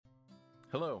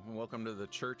Hello, and welcome to the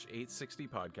Church 860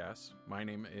 podcast. My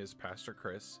name is Pastor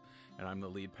Chris, and I'm the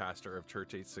lead pastor of Church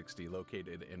 860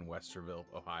 located in Westerville,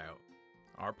 Ohio.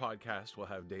 Our podcast will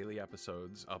have daily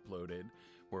episodes uploaded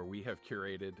where we have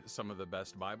curated some of the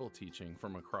best Bible teaching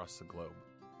from across the globe.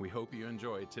 We hope you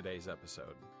enjoy today's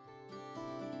episode.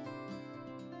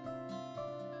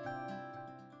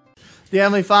 Dear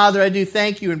Heavenly Father, I do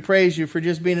thank you and praise you for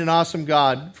just being an awesome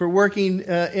God, for working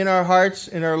in our hearts,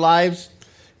 in our lives,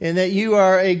 and that you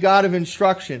are a God of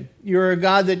instruction. You are a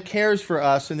God that cares for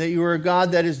us, and that you are a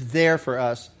God that is there for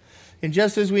us. And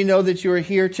just as we know that you are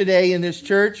here today in this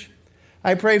church,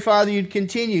 I pray, Father, you'd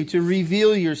continue to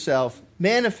reveal yourself,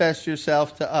 manifest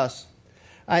yourself to us.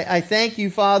 I thank you,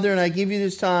 Father, and I give you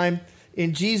this time.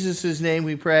 In Jesus' name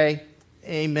we pray.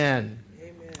 Amen.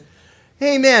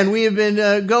 Amen. We have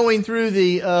been going through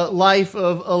the life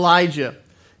of Elijah.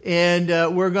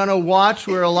 And we're going to watch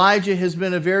where Elijah has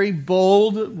been a very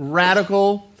bold,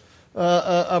 radical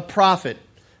a prophet.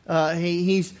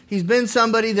 He's been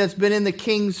somebody that's been in the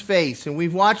king's face. And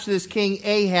we've watched this king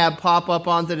Ahab pop up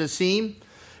onto the scene.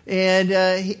 And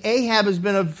Ahab has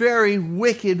been a very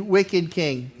wicked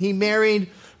king. He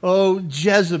married,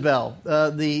 Jezebel,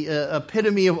 the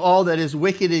epitome of all that is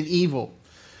wicked and evil.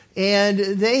 And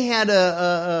they had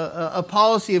a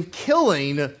policy of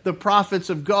killing the prophets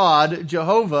of God,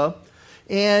 Jehovah,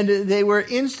 and they were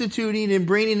instituting and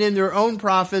bringing in their own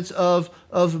prophets of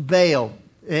Baal.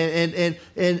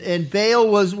 And Baal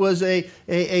was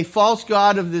a false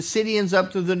god of the Sidonians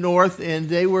up to the north, and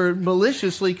they were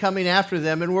maliciously coming after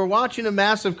them. And we're watching a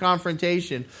massive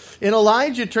confrontation. And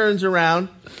Elijah turns around,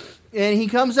 and he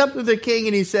comes up to the king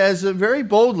and he says, very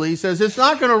boldly, he says, "It's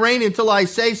not going to rain until I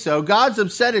say so. God's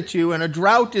upset at you and a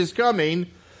drought is coming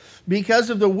because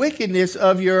of the wickedness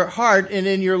of your heart and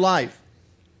in your life."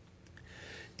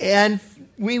 And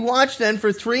we watch then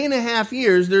for 3.5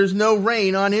 years, there's no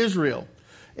rain on Israel.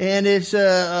 And it's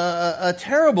a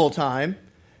terrible time.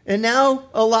 And now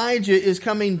Elijah is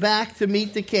coming back to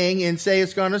meet the king and say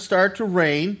it's going to start to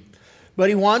rain. But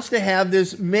he wants to have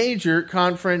this major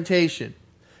confrontation.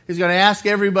 He's going to ask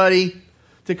everybody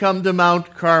to come to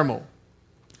Mount Carmel.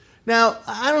 Now,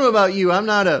 I don't know about you. I'm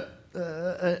not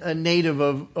a native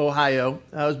of Ohio.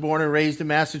 I was born and raised in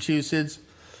Massachusetts,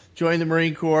 joined the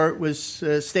Marine Corps, was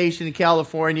stationed in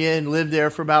California and lived there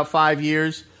for about 5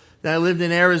 years. Then I lived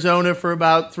in Arizona for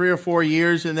about 3 or 4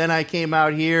 years, and then I came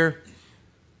out here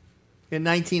in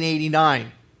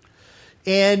 1989.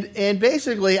 And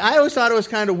basically, I always thought it was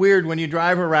kind of weird when you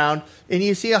drive around and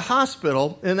you see a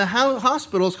hospital, and the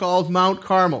hospital is called Mount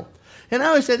Carmel. And I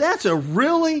always said, that's a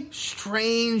really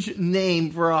strange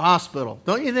name for a hospital,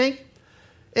 don't you think?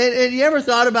 And you ever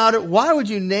thought about it? Why would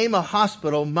you name a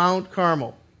hospital Mount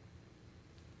Carmel?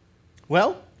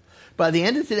 Well, by the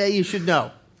end of today, you should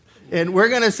know. And we're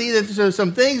going to see that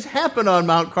some things happen on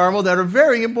Mount Carmel that are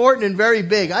very important and very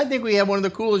big. I think we have one of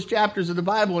the coolest chapters of the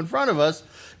Bible in front of us,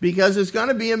 because it's going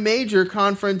to be a major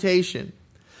confrontation.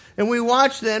 And we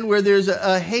watch then where there's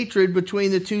a hatred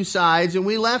between the two sides. And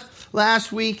we left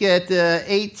last week at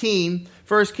 1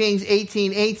 Kings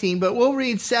 18:18, but we'll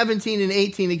read 17 and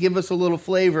 18 to give us a little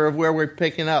flavor of where we're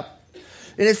picking up.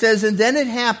 And it says, "And then it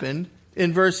happened,"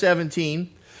 in verse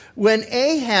 17, "when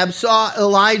Ahab saw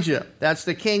Elijah," that's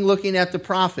the king looking at the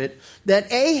prophet,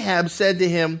 "that Ahab said to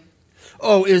him,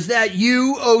 'Oh, is that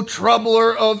you, O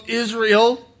troubler of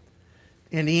Israel?'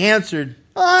 And he answered,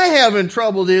 'I haven't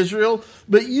troubled Israel,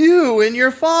 but you and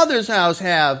your father's house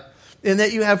have, and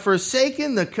that you have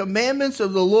forsaken the commandments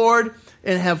of the Lord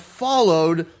and have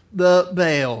followed the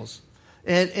Baals.'"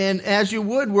 And as you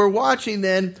would, we're watching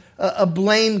then a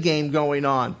blame game going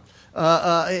on.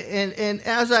 And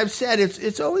as I've said,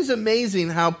 it's always amazing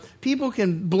how people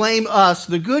can blame us,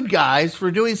 the good guys,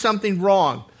 for doing something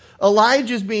wrong.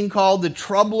 Elijah's being called the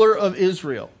troubler of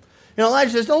Israel. And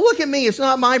Elijah says, "Don't look at me. It's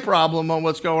not my problem on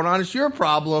what's going on. It's your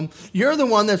problem. You're the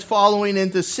one that's following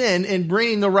into sin and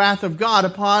bringing the wrath of God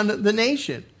upon the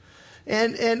nation."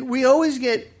 And we always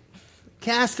get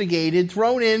castigated,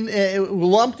 thrown in,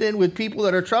 lumped in with people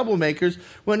that are troublemakers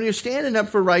when we're standing up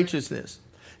for righteousness.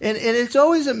 And it's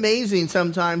always amazing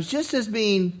sometimes, just as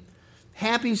being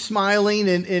happy, smiling,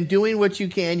 and doing what you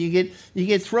can, you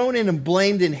get thrown in and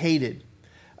blamed and hated.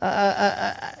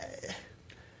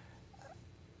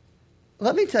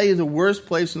 Let me tell you the worst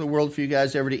place in the world for you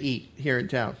guys ever to eat here in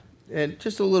town. And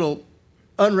just a little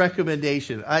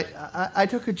unrecommendation. I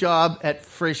took a job at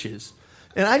Frisch's.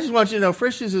 And I just want you to know,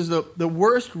 Frisch's is the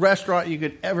worst restaurant you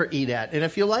could ever eat at. And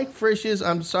if you like Frisch's,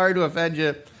 I'm sorry to offend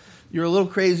you. You're a little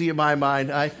crazy in my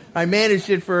mind. I managed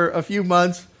it for a few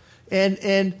months.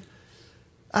 And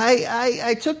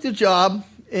I took the job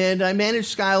And I managed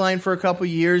Skyline for a couple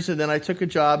years, and then I took a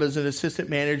job as an assistant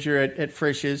manager at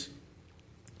Frisch's.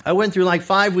 I went through like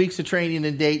 5 weeks of training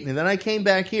in Dayton, and then I came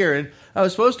back here, and I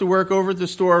was supposed to work over at the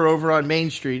store over on Main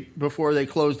Street before they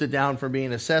closed it down for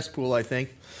being a cesspool, I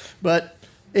think. But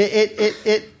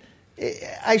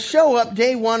I show up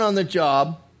day one on the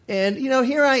job, and,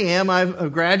 here I am. I'm a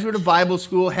graduate of Bible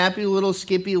school, happy little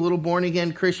Skippy, little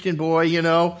born-again Christian boy,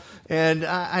 and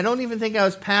I don't even think I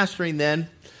was pastoring then.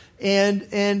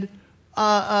 And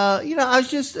I was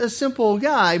just a simple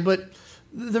guy, but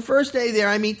the first day there,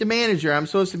 I meet the manager. I'm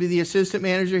supposed to be the assistant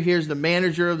manager. Here's the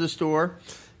manager of the store.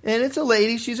 And it's a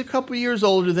lady. She's a couple years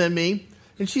older than me.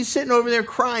 And she's sitting over there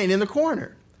crying in the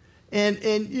corner.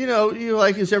 And you're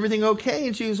like, is everything okay?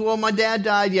 And she goes, well, my dad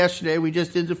died yesterday. We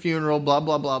just did the funeral, blah,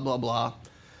 blah, blah, blah, blah.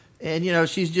 And,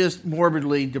 she's just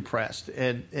morbidly depressed.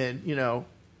 And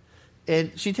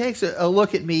she takes a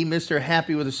look at me, Mr.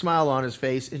 Happy with a smile on his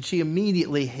face, and she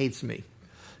immediately hates me.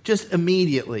 Just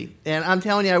immediately. And I'm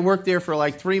telling you, I worked there for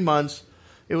like 3 months.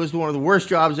 It was one of the worst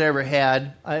jobs I ever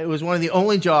had. It was one of the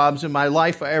only jobs in my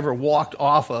life I ever walked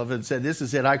off of and said, this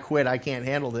is it, I quit, I can't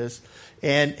handle this.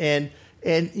 And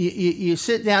you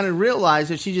sit down and realize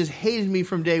that she just hated me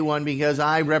from day one because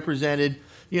I represented,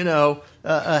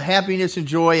 a happiness and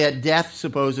joy at death,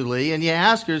 supposedly. And you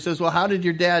ask her, says, well, how did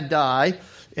your dad die?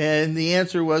 And the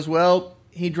answer was, well,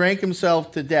 he drank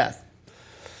himself to death.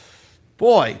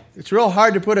 Boy, it's real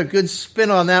hard to put a good spin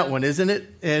on that one, isn't it?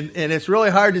 And it's really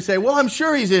hard to say, well, I'm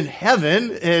sure he's in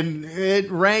heaven. And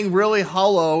it rang really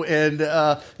hollow. And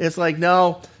it's like,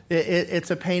 no,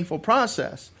 it's a painful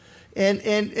process.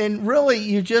 And really,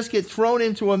 you just get thrown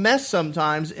into a mess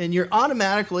sometimes, and you're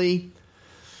automatically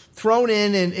thrown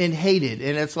in and hated.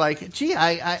 And it's like, gee,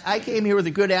 I came here with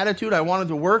a good attitude. I wanted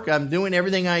to work. I'm doing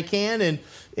everything I can.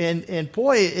 And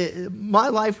boy, my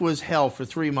life was hell for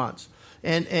 3 months.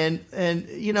 And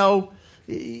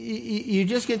you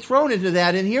just get thrown into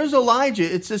that. And here's Elijah.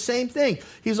 It's the same thing.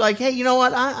 He's like, hey, you know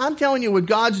what? I'm telling you what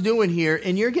God's doing here,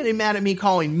 and you're getting mad at me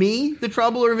calling me the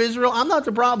troubler of Israel. I'm not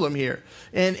the problem here.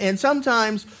 And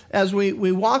sometimes as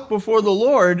we walk before the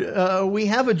Lord, we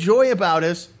have a joy about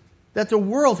us that the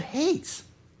world hates.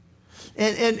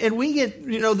 And we get,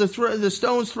 the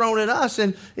stones thrown at us.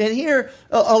 And here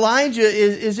Elijah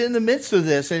is in the midst of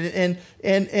this. And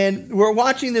we're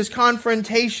watching this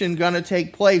confrontation going to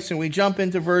take place. And we jump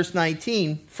into verse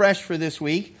 19, fresh for this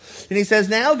week. And he says,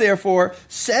 now therefore,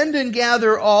 send and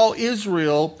gather all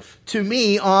Israel to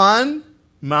me on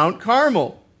Mount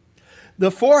Carmel.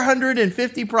 The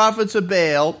 450 prophets of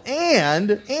Baal and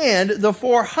the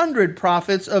 400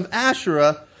 prophets of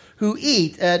Asherah who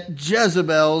eat at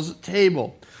Jezebel's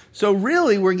table. So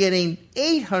really, we're getting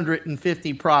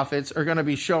 850 prophets are going to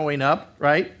be showing up,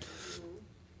 right?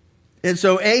 And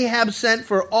so Ahab sent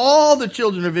for all the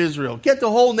children of Israel, get the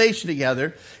whole nation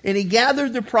together, and he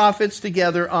gathered the prophets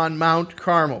together on Mount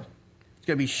Carmel. It's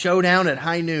going to be showdown at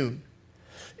high noon.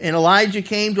 And Elijah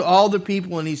came to all the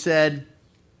people and he said,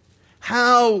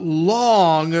 how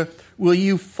long will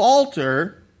you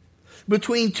falter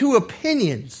between two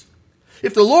opinions?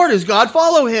 If the Lord is God,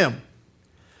 follow him.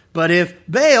 But if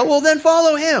Baal, well, then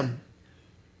follow him.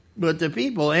 But the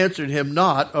people answered him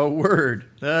not a word.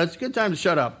 It's a good time to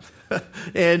shut up.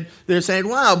 And they're saying,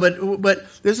 wow,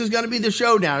 but this is going to be the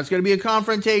showdown. It's going to be a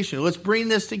confrontation. Let's bring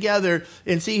this together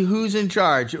and see who's in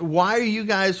charge. Why are you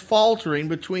guys faltering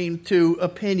between two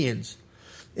opinions?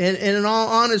 And in all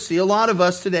honesty, a lot of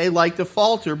us today like to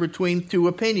falter between two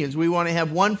opinions. We want to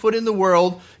have one foot in the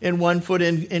world and one foot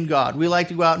in God. We like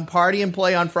to go out and party and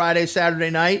play on Friday, Saturday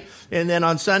night. And then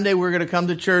on Sunday, we're going to come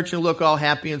to church and look all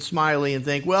happy and smiley and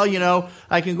think, well,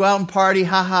 I can go out and party,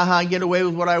 ha, ha, ha, and get away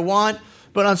with what I want.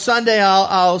 But on Sunday,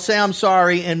 I'll say I'm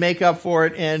sorry and make up for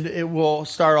it, and it will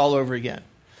start all over again.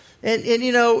 And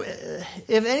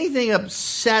if anything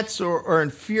upsets or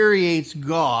infuriates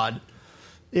God,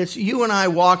 it's you and I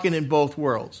walking in both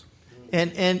worlds.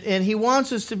 And he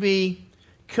wants us to be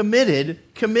committed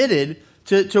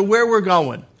to where we're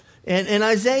going. And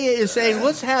Isaiah is saying,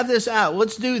 let's have this out.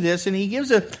 Let's do this. And he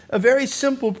gives a very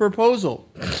simple proposal.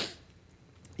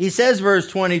 He says, verse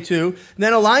 22,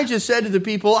 then Elijah said to the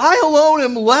people, I alone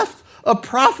am left a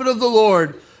prophet of the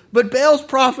Lord, but Baal's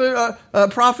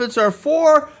prophets are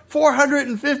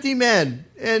 450 men.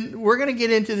 And we're going to get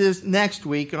into this next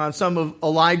week on some of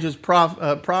Elijah's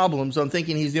problems. I'm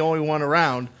thinking he's the only one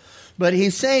around. But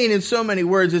he's saying in so many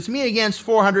words, it's me against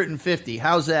 450.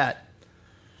 How's that?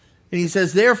 And he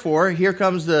says, therefore, here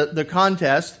comes the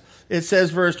contest. It says,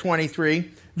 verse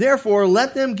 23, therefore,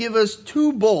 let them give us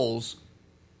 2 bulls,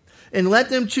 and let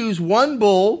them choose 1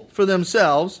 bull for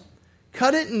themselves,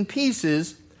 cut it in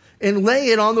pieces, and lay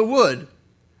it on the wood.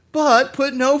 but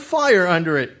put no fire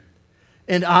under it.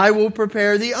 And I will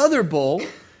prepare the other bowl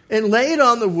and lay it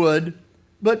on the wood,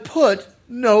 but put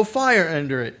no fire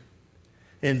under it.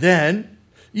 And then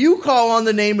you call on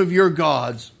the name of your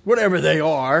gods, whatever they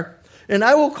are, and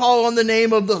I will call on the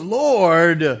name of the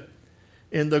Lord.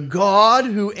 And the God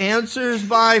who answers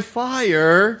by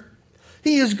fire,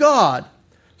 he is God.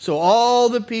 So all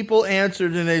the people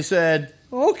answered, and they said,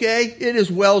 okay, it is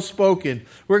well spoken.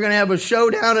 We're going to have a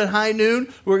showdown at high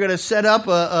noon. We're going to set up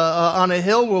on a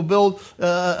hill. We'll build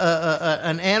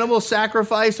an animal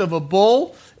sacrifice of a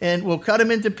bull, and we'll cut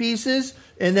him into pieces,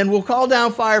 and then we'll call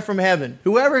down fire from heaven.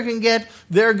 Whoever can get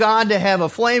their God to have a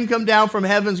flame come down from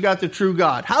heaven's got the true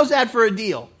God. How's that for a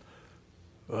deal?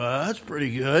 Well, that's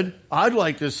pretty good. I'd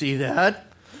like to see that.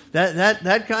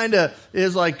 That kind of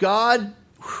is like, God,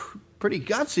 pretty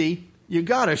gutsy. You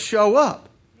got to show up.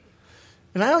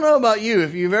 And I don't know about you,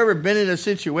 if you've ever been in a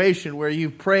situation where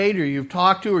you've prayed or you've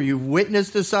talked to or you've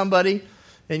witnessed to somebody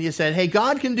and you said, hey,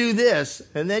 God can do this.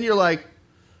 And then you're like,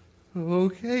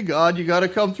 okay, God, you got to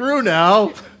come through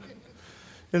now.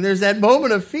 And there's that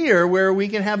moment of fear where we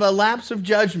can have a lapse of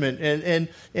judgment and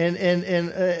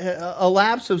a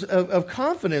lapse of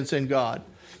confidence in God.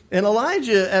 And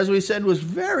Elijah, as we said, was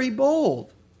very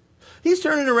bold. He's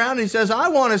turning around and he says, I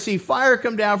want to see fire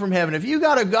come down from heaven. If you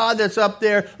got a God that's up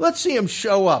there, let's see him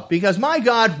show up, because my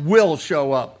God will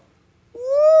show up.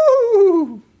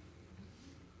 Woo!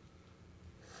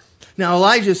 Now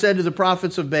Elijah said to the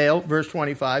prophets of Baal, verse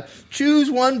 25, choose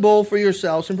one bull for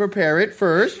yourselves and prepare it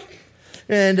first.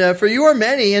 And for you are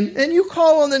many, and you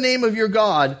call on the name of your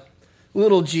God,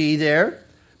 little g there,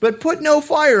 but put no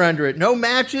fire under it. No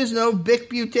matches, no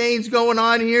Bic butanes going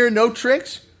on here, no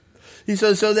tricks. He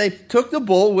says, so they took the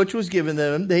bull which was given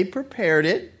them, they prepared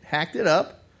it, hacked it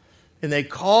up, and they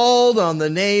called on the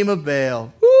name of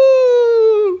Baal.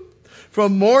 Woo!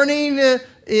 From morning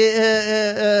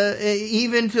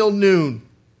even till noon.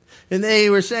 And they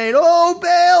were saying, oh,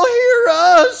 Baal,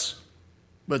 hear us!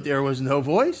 But there was no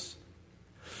voice.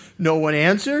 No one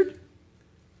answered.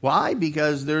 Why?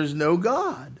 Because there's no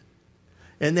God.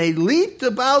 And they leaped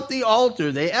about the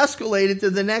altar. They escalated to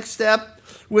the next step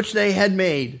which they had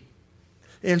made.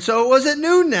 And so it was at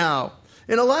noon now.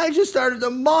 And Elijah started to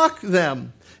mock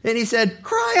them. And he said,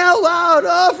 cry out loud.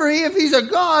 Oh, for if he's a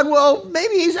god, well,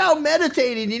 maybe he's out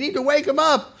meditating. You need to wake him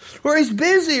up. Or he's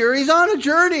busy, or he's on a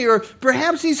journey, or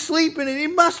perhaps he's sleeping and he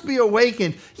must be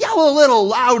awakened. Yell a little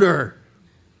louder.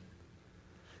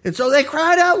 And so they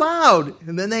cried out loud.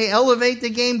 And then they elevate the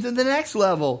game to the next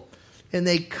level. And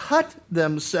they cut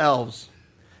themselves,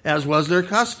 as was their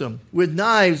custom, with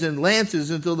knives and lances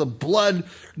until the blood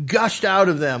gushed out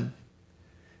of them.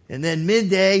 And then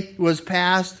midday was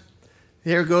past.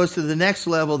 There goes to the next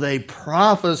level. They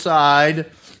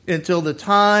prophesied until the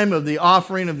time of the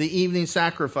offering of the evening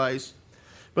sacrifice.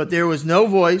 But there was no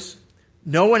voice,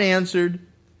 no one answered,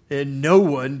 and no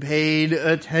one paid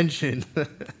attention.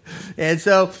 And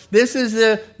so this is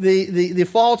the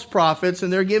false prophets,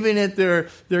 and they're giving it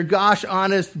their gosh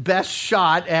honest best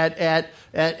shot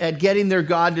at getting their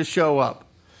God to show up.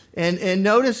 And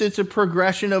notice it's a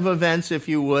progression of events, if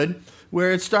you would,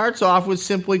 where it starts off with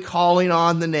simply calling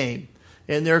on the name.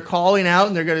 And they're calling out,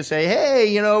 and they're going to say,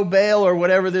 hey, Baal or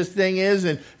whatever this thing is,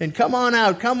 and come on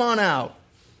out, come on out.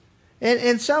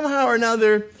 And somehow or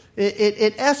another,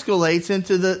 it escalates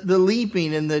into the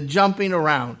leaping and the jumping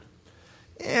around.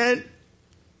 And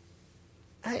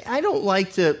I don't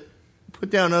like to put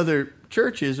down other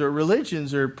churches or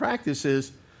religions or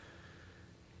practices.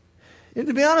 And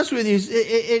to be honest with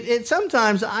you,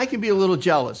 sometimes I can be a little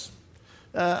jealous.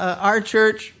 Our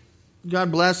church,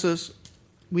 God bless us,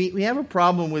 we have a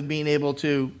problem with being able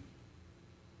to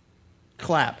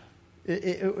clap.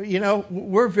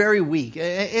 We're very weak.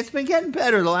 It's been getting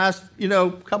better the last,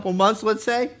 couple months, let's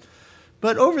say.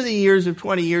 But over the years of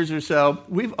 20 years or so,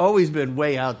 we've always been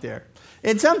way out there.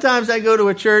 And sometimes I go to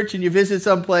a church and you visit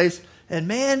someplace, and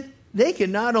man, they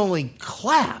can not only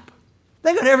clap,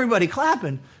 they got everybody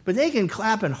clapping, but they can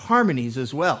clap in harmonies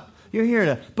as well. You're hearing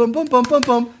a bum, bum, bum, bum,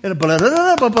 bum, and a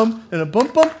bum, bum, bum, and a bum,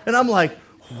 bum, and I'm like,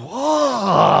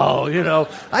 whoa,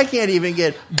 I can't even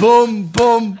get boom,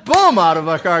 boom, boom out of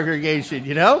a congregation,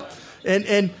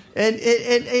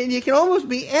 and you can almost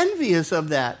be envious of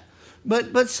that.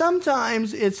 But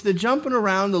sometimes it's the jumping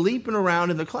around, the leaping around,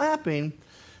 and the clapping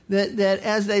that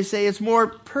as they say, it's more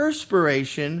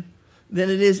perspiration than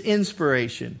it is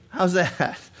inspiration. How's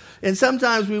that? And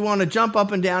sometimes we want to jump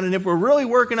up and down, and if we're really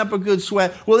working up a good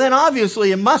sweat, well, then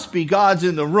obviously it must be God's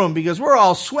in the room because we're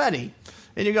all sweaty.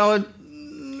 And you're going,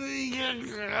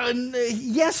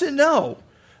 yes and no.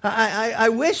 I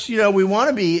wish, we want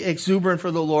to be exuberant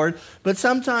for the Lord, but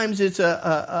sometimes it's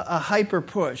a hyper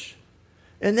push.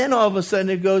 And then all of a sudden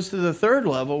it goes to the third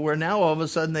level where now all of a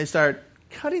sudden they start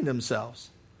cutting themselves.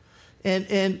 And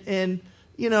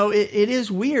it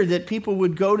is weird that people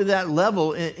would go to that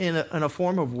level in a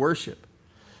form of worship.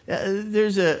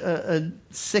 There's a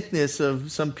sickness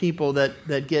of some people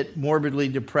that get morbidly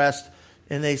depressed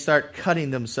and they start cutting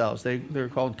themselves. They're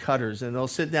called cutters. And they'll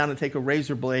sit down and take a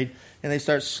razor blade and they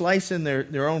start slicing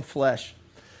their own flesh.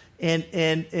 And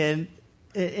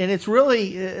it's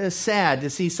really sad to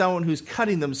see someone who's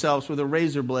cutting themselves with a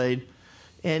razor blade.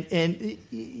 And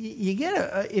you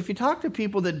get if you talk to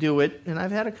people that do it, and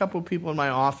I've had a couple of people in my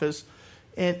office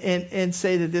and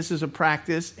say that this is a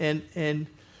practice, and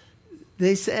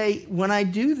they say, when I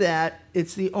do that,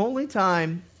 it's the only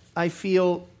time I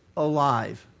feel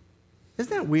alive.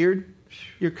 Isn't that weird?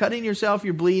 You're cutting yourself,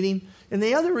 you're bleeding. And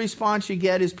the other response you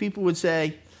get is people would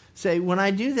say, when I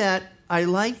do that, I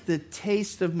like the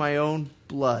taste of my own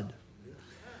blood.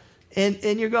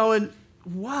 And you're going,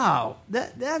 wow,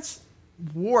 that's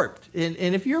warped. And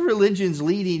if your religion's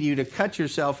leading you to cut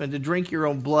yourself and to drink your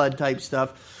own blood type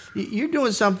stuff, you're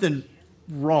doing something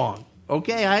wrong.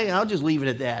 Okay, I'll just leave it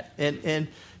at that.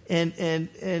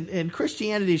 And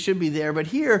Christianity should be there. But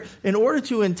here, in order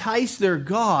to entice their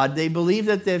God, they believe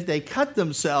that if they cut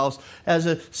themselves as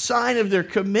a sign of their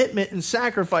commitment and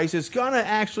sacrifice, it's going to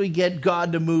actually get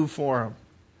God to move for them.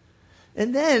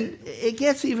 And then it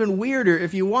gets even weirder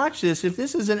if you watch this, if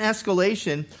this is an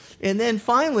escalation, and then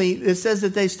finally it says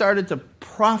that they started to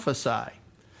prophesy.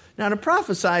 Now, to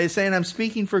prophesy is saying, I'm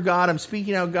speaking for God, I'm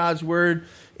speaking out God's word.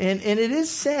 And it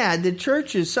is sad that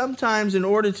churches sometimes, in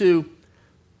order to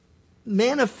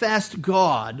manifest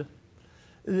God,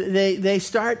 they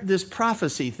start this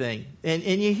prophecy thing. And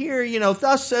you hear,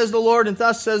 thus says the Lord and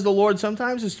thus says the Lord.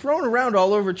 Sometimes it's thrown around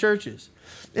all over churches.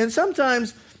 And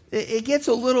sometimes it gets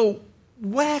a little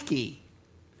wacky.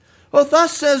 Well,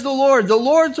 thus says the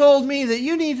Lord told me that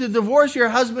you need to divorce your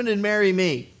husband and marry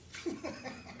me.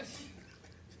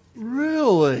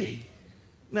 Really?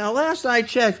 Now, last I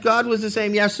checked, God was the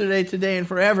same yesterday, today, and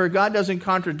forever. God doesn't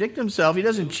contradict himself. He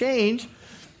doesn't change.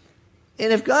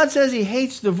 And if God says he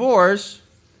hates divorce,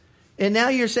 and now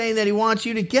you're saying that he wants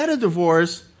you to get a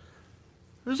divorce,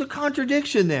 there's a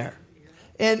contradiction there.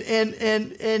 And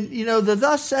the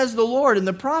thus says the Lord and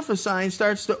the prophesying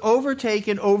starts to overtake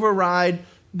and override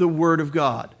the Word of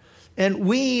God. And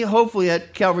we, hopefully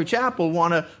at Calvary Chapel,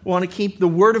 want to keep the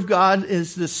Word of God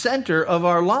as the center of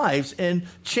our lives and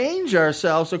change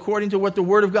ourselves according to what the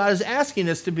Word of God is asking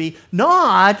us to be,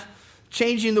 not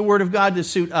changing the Word of God to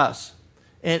suit us.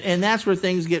 And that's where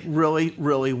things get really,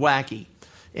 really wacky.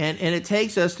 And it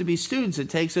takes us to be students. It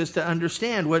takes us to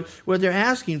understand what they're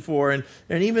asking for. And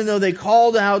even though they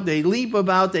called out, they leap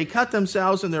about, they cut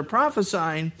themselves, and they're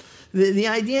prophesying, the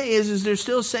idea is they're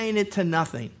still saying it to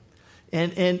nothing.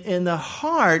 And the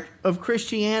heart of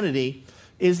Christianity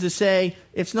is to say,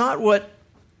 it's not what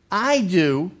I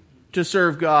do to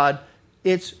serve God,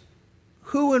 it's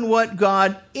who and what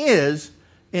God is,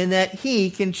 and that he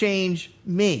can change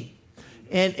me.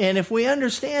 And if we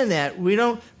understand that, we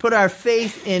don't put our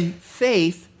faith in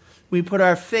faith, we put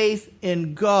our faith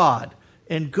in God.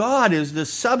 And God is the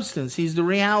substance, he's the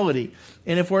reality.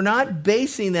 And if we're not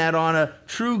basing that on a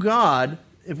true God,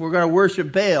 if we're going to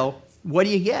worship Baal, what do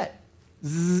you get?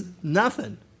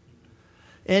 Nothing.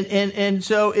 And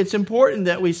so it's important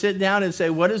that we sit down and say,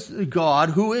 what is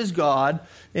God? Who is God?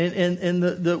 And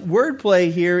the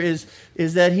wordplay here is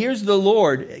that here's the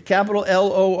Lord, capital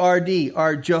Lord,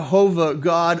 our Jehovah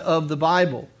God of the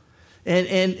Bible.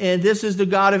 And this is the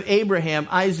God of Abraham,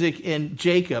 Isaac, and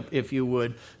Jacob, if you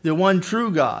would, the one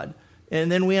true God.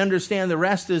 And then we understand the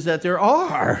rest is that there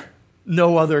are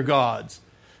no other gods.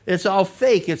 It's all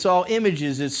fake. It's all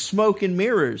images. It's smoke and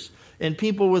mirrors. And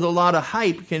people with a lot of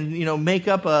hype can, make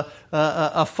up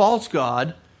a false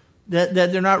God that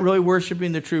they're not really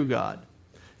worshiping the true God.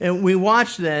 And we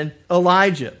watch then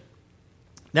Elijah.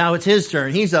 Now it's his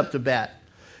turn. He's up to bat.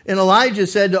 And Elijah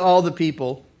said to all the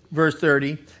people, verse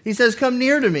 30, he says, come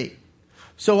near to me.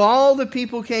 So all the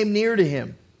people came near to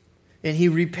him. And he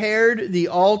repaired the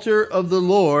altar of the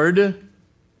Lord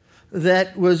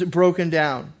that was broken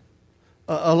down.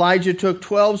 Elijah took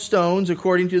 12 stones,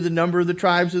 according to the number of the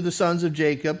tribes of the sons of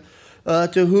Jacob,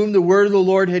 to whom the word of the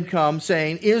Lord had come,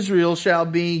 saying, Israel shall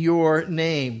be your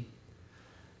name.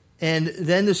 And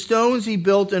then the stones he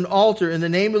built an altar in the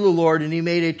name of the Lord, and he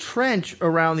made a trench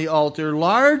around the altar,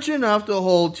 large enough to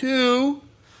hold two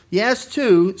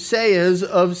seahs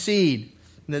of seed.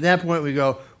 And at that point we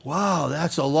go, wow,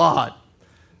 that's a lot.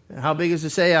 How big is the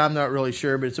seah? I'm not really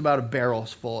sure, but it's about a barrel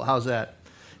full. How's that?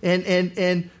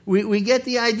 And we get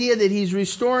the idea that he's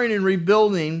restoring and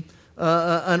rebuilding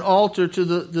an altar to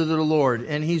the Lord.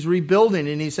 And he's rebuilding,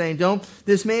 and he's saying,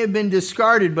 this may have been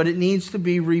discarded, but it needs to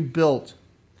be rebuilt.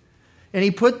 And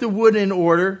he put the wood in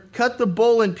order, cut the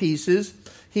bull in pieces.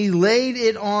 He laid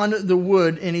it on the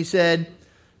wood, and he said,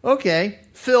 okay,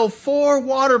 fill 4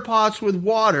 water pots with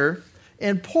water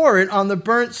and pour it on the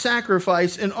burnt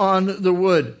sacrifice and on the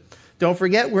wood. Don't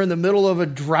forget, we're in the middle of a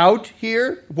drought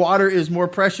here. Water is more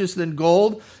precious than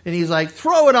gold. And he's like,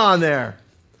 throw it on there.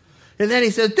 And then he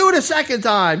says, do it a second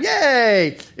time.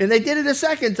 Yay! And they did it a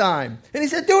second time. And he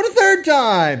said, do it a third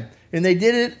time. And they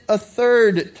did it a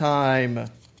third time.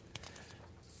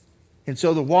 And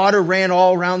so the water ran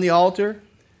all around the altar.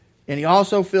 And he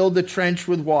also filled the trench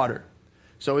with water.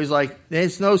 So he's like,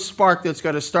 there's no spark that's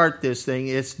going to start this thing.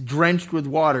 It's drenched with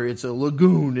water. It's a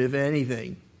lagoon, if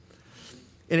anything.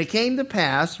 And it came to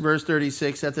pass, verse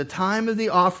 36, at the time of the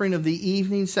offering of the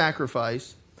evening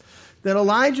sacrifice, that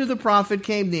Elijah the prophet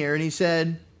came near, and he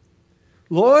said,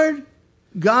 Lord,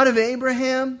 God of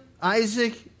Abraham,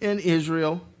 Isaac, and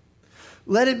Israel,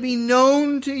 let it be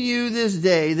known to you this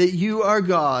day that you are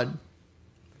God,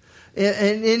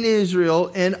 and in Israel,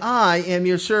 and I am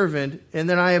your servant, and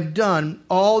that I have done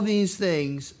all these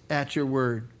things at your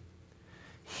word.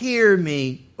 Hear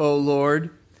me, O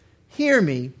Lord, hear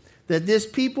me, that this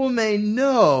people may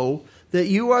know that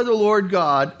you are the Lord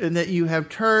God, and that you have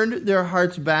turned their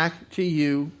hearts back to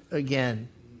you again.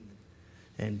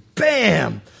 And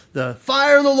bam! The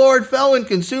fire of the Lord fell and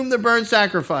consumed the burnt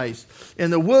sacrifice,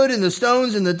 and the wood and the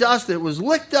stones and the dust that was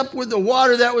licked up with the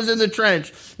water that was in the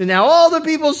trench. And now all the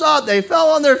people saw it. They fell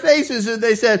on their faces and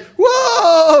they said,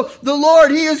 Whoa! The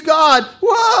Lord, He is God!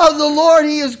 Whoa! The Lord,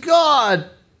 He is God!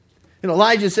 And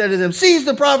Elijah said to them, seize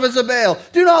the prophets of Baal.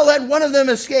 Do not let one of them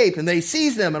escape. And they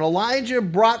seized them. And Elijah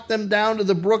brought them down to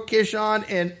the brook Kishon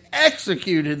and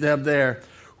executed them there.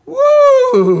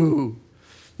 Woo!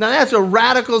 Now that's a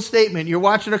radical statement. You're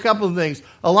watching a couple of things.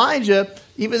 Elijah,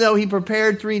 even though he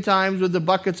prepared 3 times with the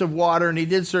buckets of water and he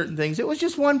did certain things, it was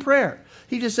just one prayer.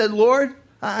 He just said, Lord,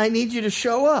 I need you to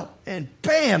show up. And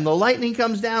bam, the lightning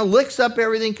comes down, licks up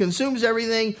everything, consumes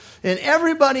everything, and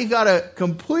everybody got a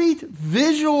complete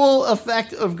visual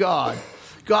effect of God.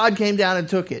 God came down and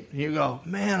took it. And you go,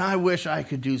 man, I wish I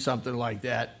could do something like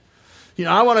that.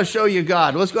 I want to show you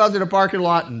God. Let's go out to the parking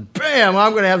lot and bam,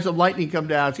 I'm going to have some lightning come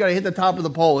down. It's got to hit the top of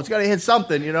the pole. It's got to hit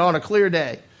something, on a clear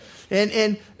day.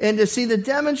 And to see the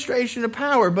demonstration of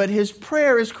power, but his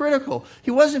prayer is critical. He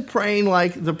wasn't praying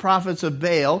like the prophets of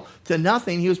Baal to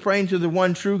nothing. He was praying to the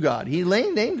one true God. He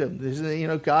named him, this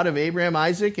is, God of Abraham,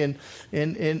 Isaac, and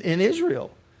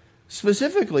Israel.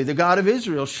 Specifically, the God of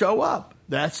Israel, show up.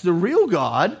 That's the real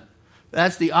God.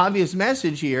 That's the obvious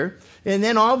message here. And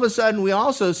then all of a sudden, we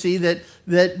also see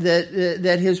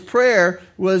that his prayer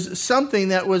was something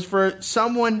that was for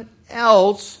someone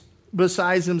else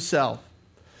besides himself.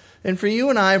 And for you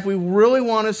and I, if we really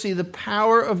want to see the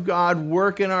power of God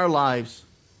work in our lives,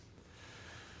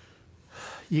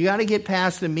 you got to get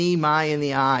past the me, my, and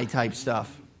the I type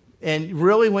stuff. And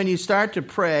really, when you start to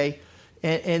pray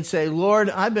and say, Lord,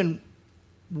 I've been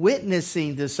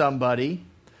witnessing to somebody.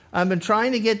 I've been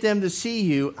trying to get them to see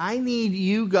you. I need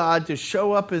you, God, to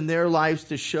show up in their lives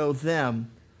to show them.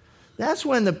 That's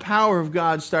when the power of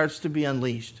God starts to be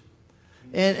unleashed.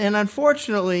 And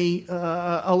unfortunately,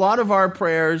 a lot of our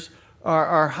prayers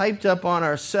are hyped up on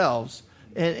ourselves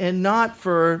and not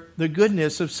for the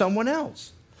goodness of someone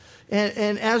else.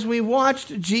 And as we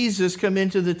watched Jesus come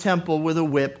into the temple with a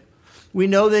whip, we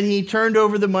know that he turned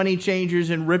over the money changers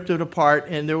and ripped it apart,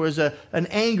 and there was an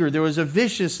anger, there was a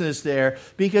viciousness there,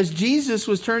 because Jesus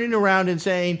was turning around and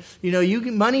saying, you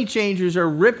money changers are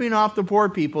ripping off the poor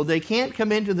people. They can't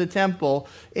come into the temple.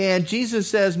 And Jesus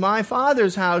says, my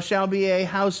Father's house shall be a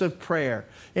house of prayer.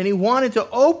 And he wanted to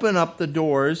open up the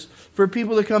doors for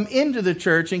people to come into the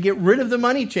church and get rid of the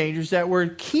money changers that were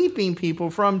keeping people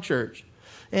from church.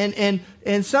 And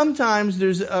sometimes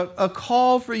there's a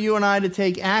call for you and I to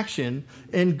take action,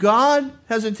 and God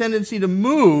has a tendency to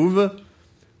move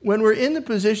when we're in the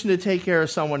position to take care of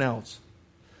someone else.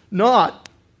 Not,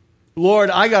 Lord,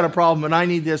 I got a problem and I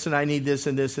need this and I need this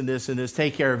and this and this and this,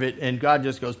 take care of it. And God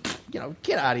just goes,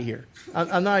 get out of here.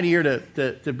 I'm not here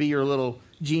to be your little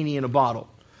genie in a bottle.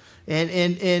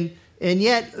 And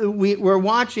yet we're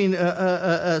watching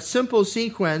a simple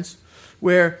sequence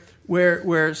where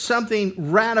something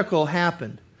radical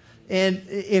happened. And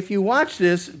if you watch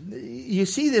this, you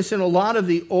see this in a lot of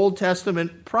the Old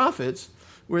Testament prophets,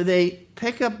 where they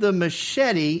pick up the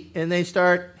machete and they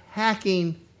start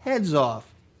hacking heads off.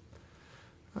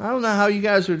 I don't know how you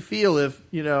guys would feel if,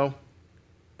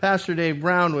 Pastor Dave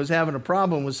Brown was having a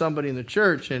problem with somebody in the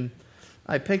church, and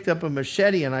I picked up a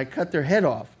machete and I cut their head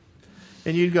off.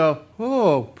 And you'd go,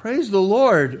 oh, praise the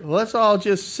Lord. Let's all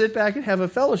just sit back and have a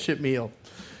fellowship meal.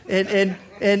 And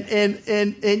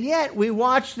yet we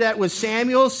watched that with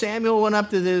Samuel. Samuel went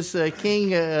up to this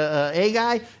king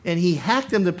Agag, and he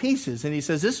hacked him to pieces. And he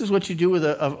says, this is what you do with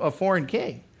a foreign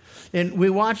king. And we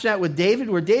watched that with David,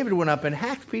 where David went up and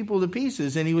hacked people to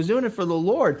pieces, and he was doing it for the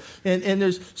Lord. And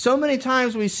there's so many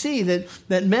times we see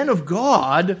that men of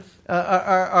God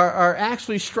are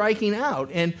actually striking out.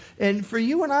 And for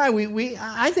you and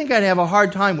I think I'd have a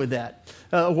hard time with that.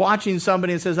 Watching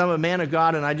somebody and says, I'm a man of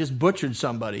God and I just butchered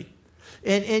somebody.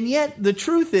 And yet the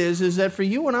truth is that for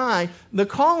you and I, the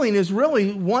calling is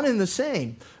really one and the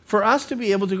same. For us to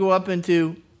be able to go up and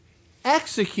to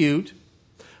execute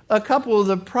a couple of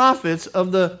the prophets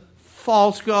of the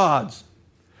false gods.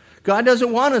 God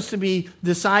doesn't want us to be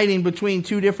deciding between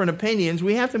two different opinions.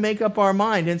 We have to make up our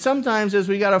mind. And sometimes as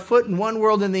we got a foot in one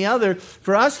world and the other,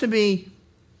 for us to be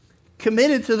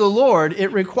committed to the Lord,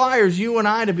 it requires you and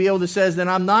I to be able to say, then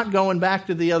I'm not going back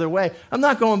to the other way. I'm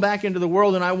not going back into the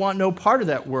world, and I want no part of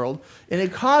that world. And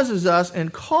it causes us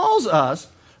and calls us,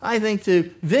 I think,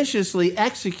 to viciously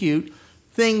execute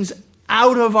things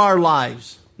out of our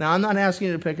lives. Now, I'm not asking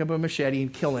you to pick up a machete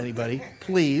and kill anybody,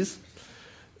 please.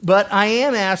 But I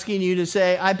am asking you to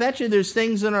say, I bet you there's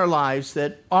things in our lives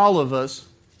that all of us,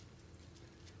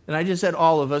 and I just said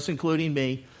all of us, including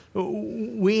me,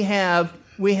 we have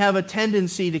a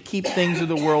tendency to keep things of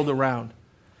the world around.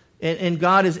 And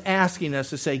God is asking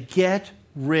us to say, get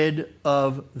rid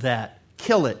of that.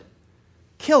 Kill it.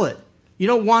 Kill it. You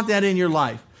don't want that in your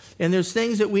life. And there's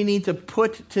things that we need to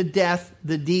put to death,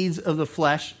 the deeds of the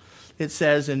flesh. It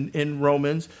says in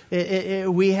Romans,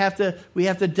 we have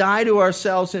to die to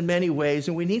ourselves in many ways,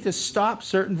 and we need to stop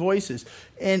certain voices.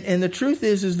 And the truth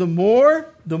is the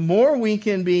more we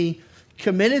can be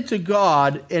committed to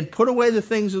God and put away the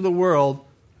things of the world,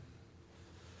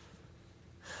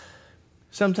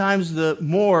 sometimes the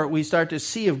more we start to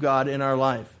see of God in our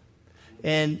life.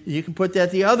 And you can put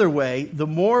that the other way. The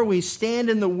more we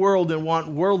stand in the world and want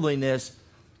worldliness,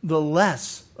 the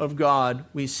less of God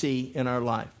we see in our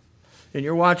life. And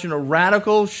you're watching a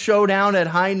radical showdown at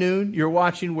high noon. You're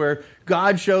watching where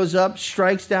God shows up,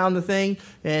 strikes down the thing,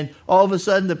 and all of a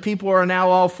sudden the people are now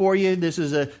all for you. This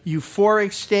is a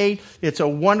euphoric state. It's a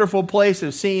wonderful place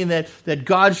of seeing that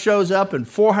God shows up and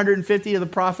 450 of the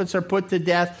prophets are put to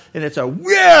death. And it's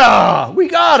yeah, we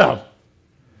got them.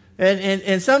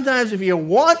 And sometimes if you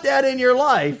want that in your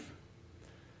life,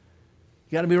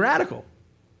 you got to be radical.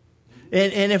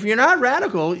 And if you're not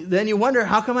radical, then you wonder,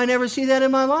 how come I never see that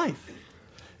in my life?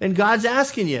 And God's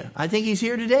asking you. I think He's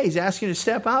here today. He's asking you to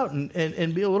step out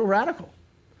and be a little radical.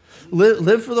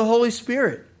 Live for the Holy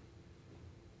Spirit.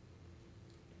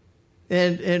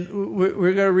 And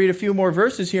we're going to read a few more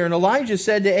verses here. And Elijah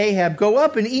said to Ahab, go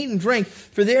up and eat and drink,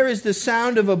 for there is the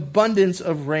sound of abundance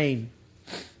of rain.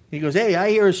 He goes, hey,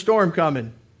 I hear a storm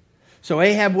coming. So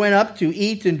Ahab went up to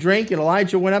eat and drink, and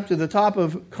Elijah went up to the top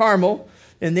of Carmel,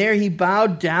 and there he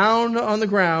bowed down on the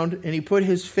ground, and he put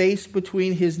his face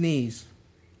between his knees.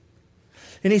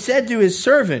 And he said to his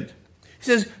servant, he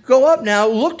says, go up now,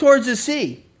 look towards the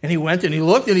sea. And he went and he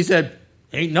looked and he said,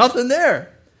 ain't nothing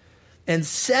there. And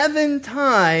 7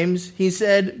 times he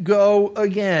said, go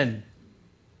again.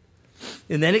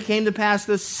 And then it came to pass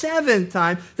the 7th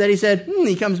time that he said,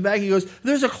 he comes back, he goes,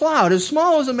 there's a cloud as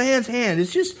small as a man's hand.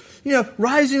 It's just,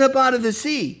 rising up out of the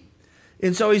sea.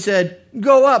 And so he said,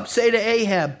 go up, say to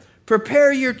Ahab,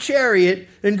 prepare your chariot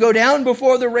and go down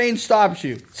before the rain stops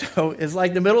you. So it's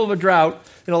like the middle of a drought.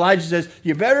 And Elijah says,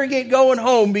 you better get going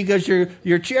home because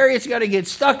your chariot's got to get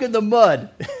stuck in the mud.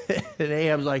 And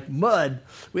Ahab's like, mud?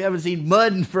 We haven't seen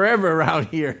mud in forever around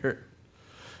here.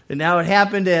 And now it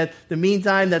happened at the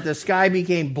meantime that the sky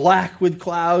became black with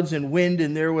clouds and wind,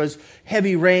 and there was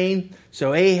heavy rain.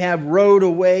 So Ahab rode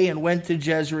away and went to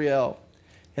Jezreel.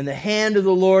 And the hand of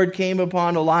the Lord came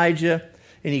upon Elijah,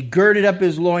 and he girded up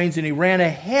his loins, and he ran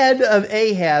ahead of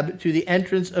Ahab to the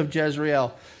entrance of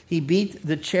Jezreel. He beat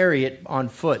the chariot on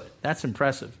foot. That's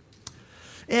impressive.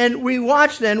 And we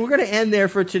watch then, we're going to end there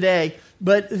for today,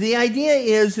 but the idea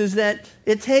is that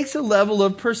it takes a level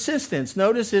of persistence.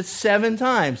 Notice it's 7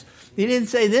 times. He didn't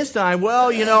say this time,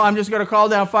 I'm just going to call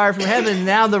down fire from heaven, and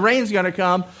now the rain's going to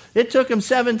come. It took him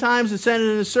 7 times to send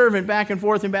in a servant back and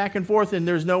forth, and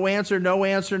there's no answer, no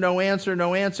answer, no answer,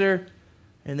 no answer.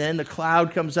 And then the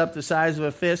cloud comes up the size of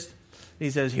a fist. And he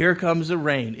says, here comes the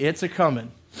rain. It's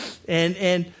a-coming.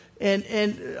 And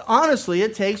honestly,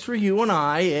 it takes for you and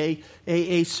I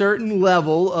a certain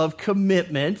level of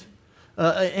commitment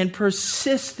and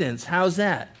persistence. How's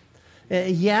that?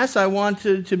 Yes, I want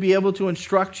to be able to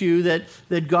instruct you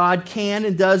that God can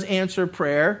and does answer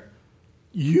prayer.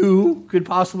 You could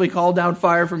possibly call down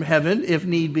fire from heaven if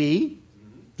need be.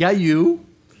 Yeah, you.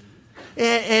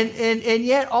 And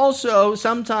yet also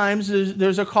sometimes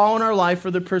there's a call in our life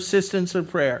for the persistence of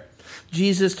prayer.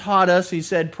 Jesus taught us, he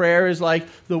said, prayer is like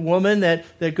the woman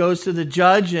that goes to the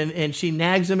judge and she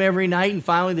nags him every night, and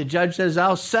finally the judge says,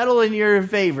 I'll settle in your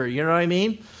favor. You know what I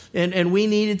mean? And we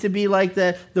needed to be like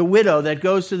the widow that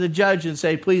goes to the judge and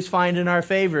say, please find in our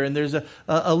favor. And there's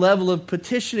a level of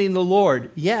petitioning the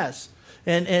Lord. Yes.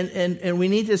 And we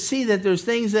need to see that there's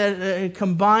things that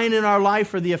combine in our life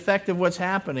for the effect of what's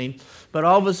happening. But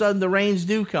all of a sudden the rains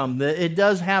do come. It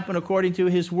does happen according to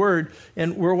his word.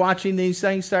 And we're watching these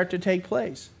things start to take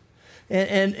place.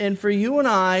 And for you and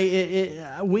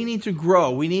I, we need to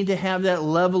grow. We need to have that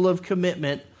level of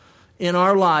commitment in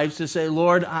our lives to say,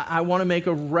 Lord, I want to make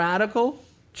a radical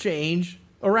change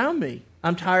around me.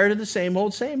 I'm tired of the same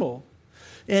old, same old.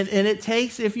 And it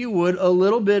takes, if you would, a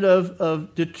little bit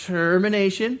of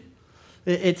determination.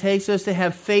 It takes us to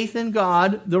have faith in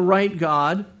God, the right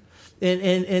God,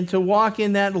 and to walk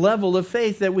in that level of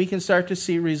faith that we can start to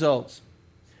see results.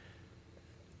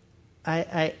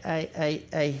 I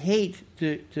hate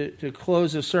to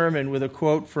close a sermon with a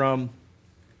quote from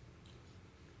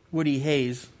Woody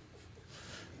Hayes.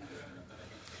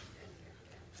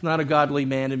 Not a godly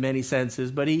man in many senses,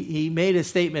 but he made a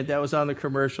statement that was on the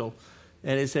commercial.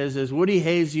 And it says, as Woody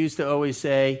Hayes used to always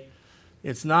say,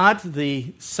 it's not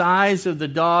the size of the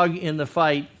dog in the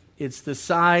fight, it's the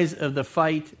size of the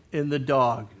fight in the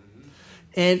dog.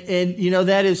 And you know,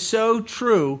 that is so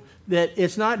true that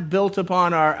it's not built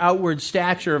upon our outward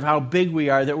stature of how big we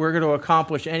are that we're going to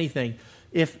accomplish anything.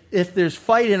 If there's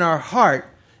fight in our heart,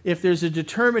 if there's a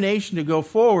determination to go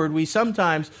forward, we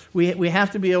sometimes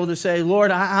have to be able to say,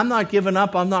 Lord, I'm not giving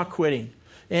up, I'm not quitting.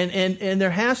 And there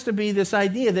has to be this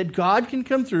idea that God can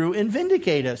come through and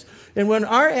vindicate us. And when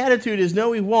our attitude is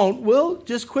no, he won't, we'll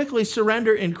just quickly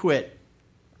surrender and quit.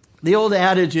 The old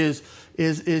adage is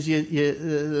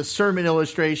the sermon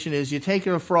illustration is you take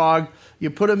a frog, you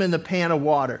put him in the pan of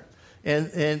water.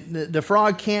 And the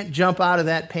frog can't jump out of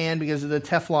that pan because of the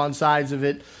Teflon sides of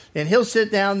it. And he'll sit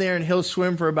down there and he'll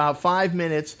swim for about 5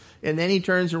 minutes. And then he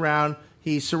turns around,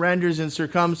 he surrenders and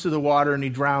succumbs to the water, and he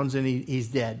drowns and he's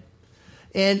dead.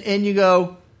 And you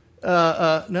go,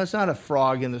 no, it's not a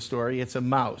frog in the story. It's a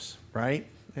mouse, right?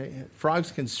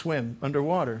 Frogs can swim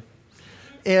underwater.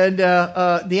 And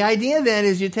the idea then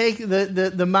is you take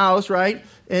the mouse, right?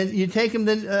 And you take him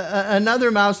another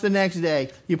mouse the next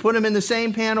day. You put him in the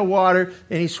same pan of water,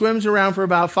 and he swims around for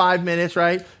about 5 minutes,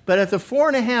 right? But at the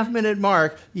 4.5 minute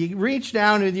mark, you reach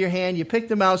down with your hand, you pick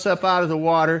the mouse up out of the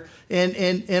water,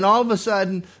 and all of a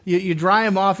sudden, you dry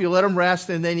him off, you let him rest,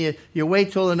 and then you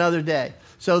wait till another day.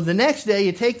 So the next day,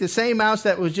 you take the same mouse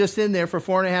that was just in there for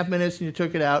 4.5 minutes, and you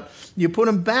took it out. You put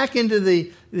him back into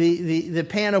the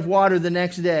pan of water the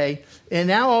next day, and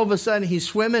now all of a sudden he's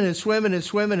swimming and swimming and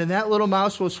swimming, and that little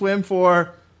mouse will swim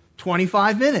for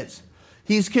 25 minutes.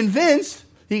 He's convinced,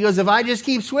 he goes, if I just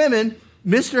keep swimming,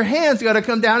 Mr. Hand's got to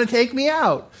come down and take me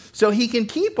out. So he can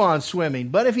keep on swimming.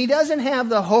 But if he doesn't have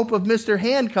the hope of Mr.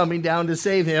 Hand coming down to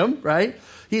save him, right,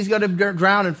 he's going to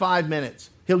drown in 5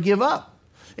 minutes. He'll give up.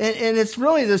 And it's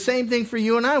really the same thing for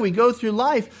you and I. We go through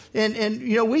life, and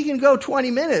you know, we can go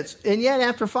 20 minutes, and yet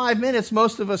after 5 minutes,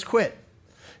 most of us quit.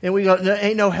 And we go,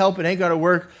 ain't no help, it ain't going to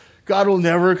work. God will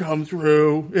never come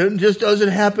through. It just doesn't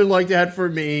happen like that for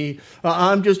me.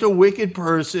 I'm just a wicked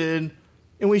person.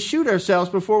 And we shoot ourselves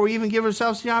before we even give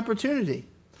ourselves the opportunity.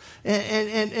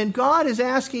 And God is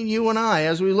asking you and I,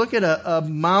 as we look at a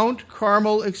Mount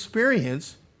Carmel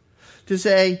experience, to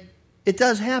say, it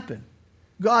does happen.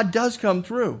 God does come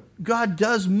through. God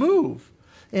does move.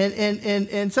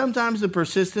 And sometimes the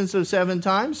persistence of 7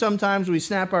 times, sometimes we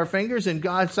snap our fingers and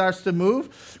God starts to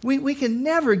move. We can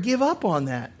never give up on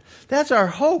that. That's our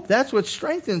hope. That's what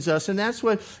strengthens us, and that's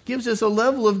what gives us a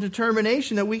level of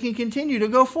determination that we can continue to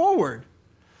go forward.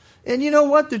 And you know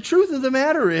what? The truth of the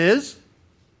matter is,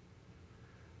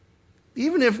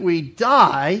 even if we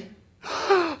die,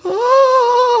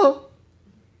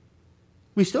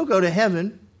 we still go to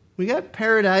heaven. We got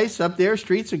paradise up there,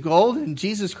 streets of gold, and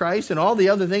Jesus Christ, and all the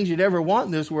other things you'd ever want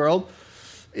in this world.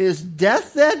 Is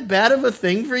death that bad of a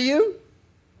thing for you?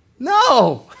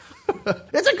 No.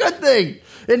 It's a good thing.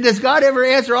 And does God ever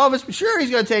answer all of us? Sure,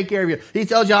 he's going to take care of you. He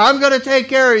tells you, I'm going to take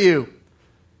care of you.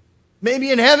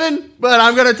 Maybe in heaven, but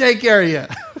I'm going to take care of you.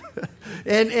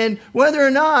 And whether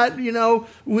or not, you know,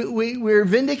 we're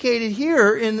vindicated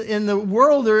here in the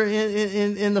world or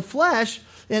in the flesh,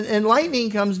 and lightning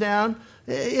comes down,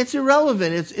 It's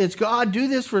irrelevant. It's God, do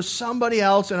this for somebody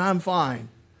else and I'm fine.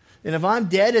 And if I'm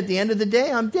dead at the end of the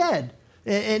day, I'm dead.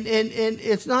 And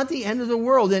it's not the end of the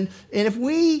world. And if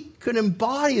we could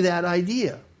embody that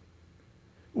idea,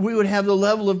 we would have the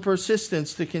level of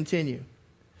persistence to continue.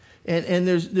 And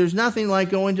there's nothing like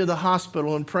going to the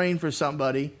hospital and praying for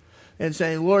somebody and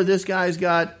saying, Lord, this guy's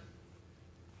got,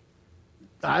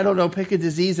 I don't know, pick a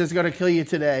disease that's going to kill you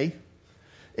today.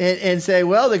 And say,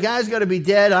 well, the guy's got to be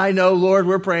dead. I know, Lord,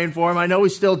 we're praying for him. I know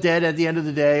he's still dead at the end of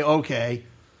the day. Okay.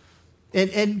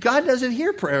 And God doesn't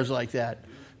hear prayers like that.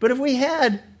 But if we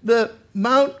had the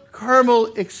Mount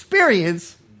Carmel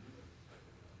experience,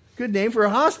 good name for a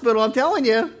hospital, I'm telling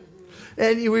you,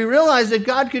 and we realized that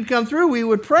God could come through, we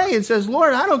would pray and says,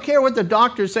 Lord, I don't care what the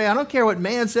doctors say. I don't care what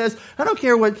man says. I don't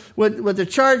care what the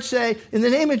charts say. In the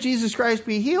name of Jesus Christ,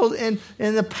 be healed. And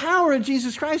the power of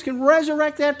Jesus Christ can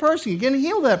resurrect that person. You can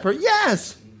heal that person.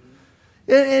 Yes.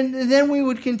 And then we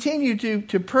would continue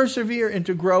to persevere and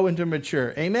to grow and to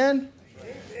mature. Amen?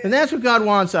 Amen. And that's what God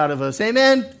wants out of us.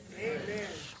 Amen? Amen.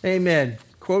 Amen.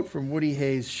 Quote from Woody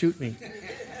Hayes, shoot me.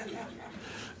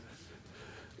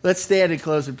 Let's stand and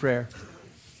close in prayer.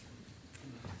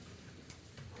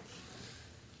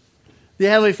 Dear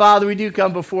Heavenly Father, we do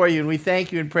come before you and we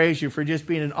thank you and praise you for just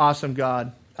being an awesome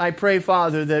God. I pray,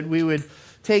 Father, that we would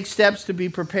take steps to be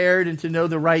prepared and to know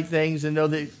the right things and know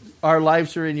that our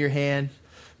lives are in your hand.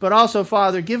 But also,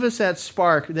 Father, give us that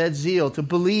spark, that zeal to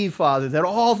believe, Father, that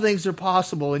all things are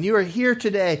possible and you are here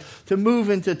today to move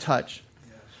and to touch.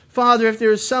 Yes. Father, if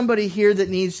there is somebody here that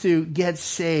needs to get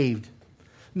saved,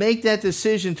 make that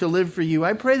decision to live for you.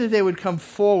 I pray that they would come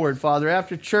forward, Father,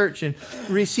 after church and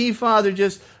receive, Father,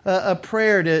 just a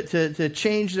prayer to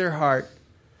change their heart.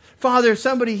 Father, if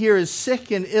somebody here is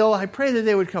sick and ill, I pray that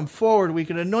they would come forward. We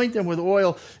could anoint them with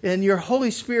oil and your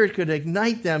Holy Spirit could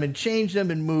ignite them and change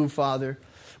them and move, Father.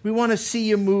 We want to see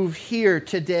you move here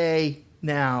today,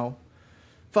 now.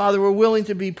 Father, we're willing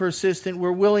to be persistent.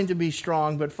 We're willing to be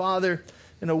strong. But Father,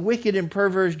 in a wicked and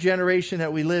perverse generation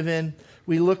that we live in,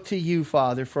 we look to you,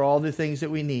 Father, for all the things that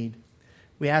we need.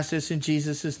 We ask this in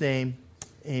Jesus' name.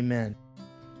 Amen.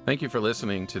 Thank you for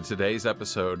listening to today's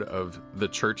episode of the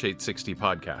Church 860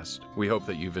 podcast. We hope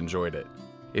that you've enjoyed it.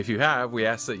 If you have, we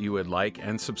ask that you would like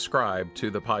and subscribe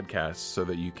to the podcast so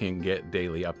that you can get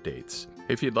daily updates.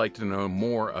 If you'd like to know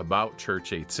more about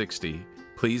Church 860,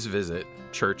 please visit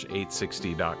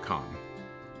church860.com.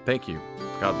 Thank you.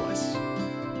 God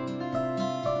bless.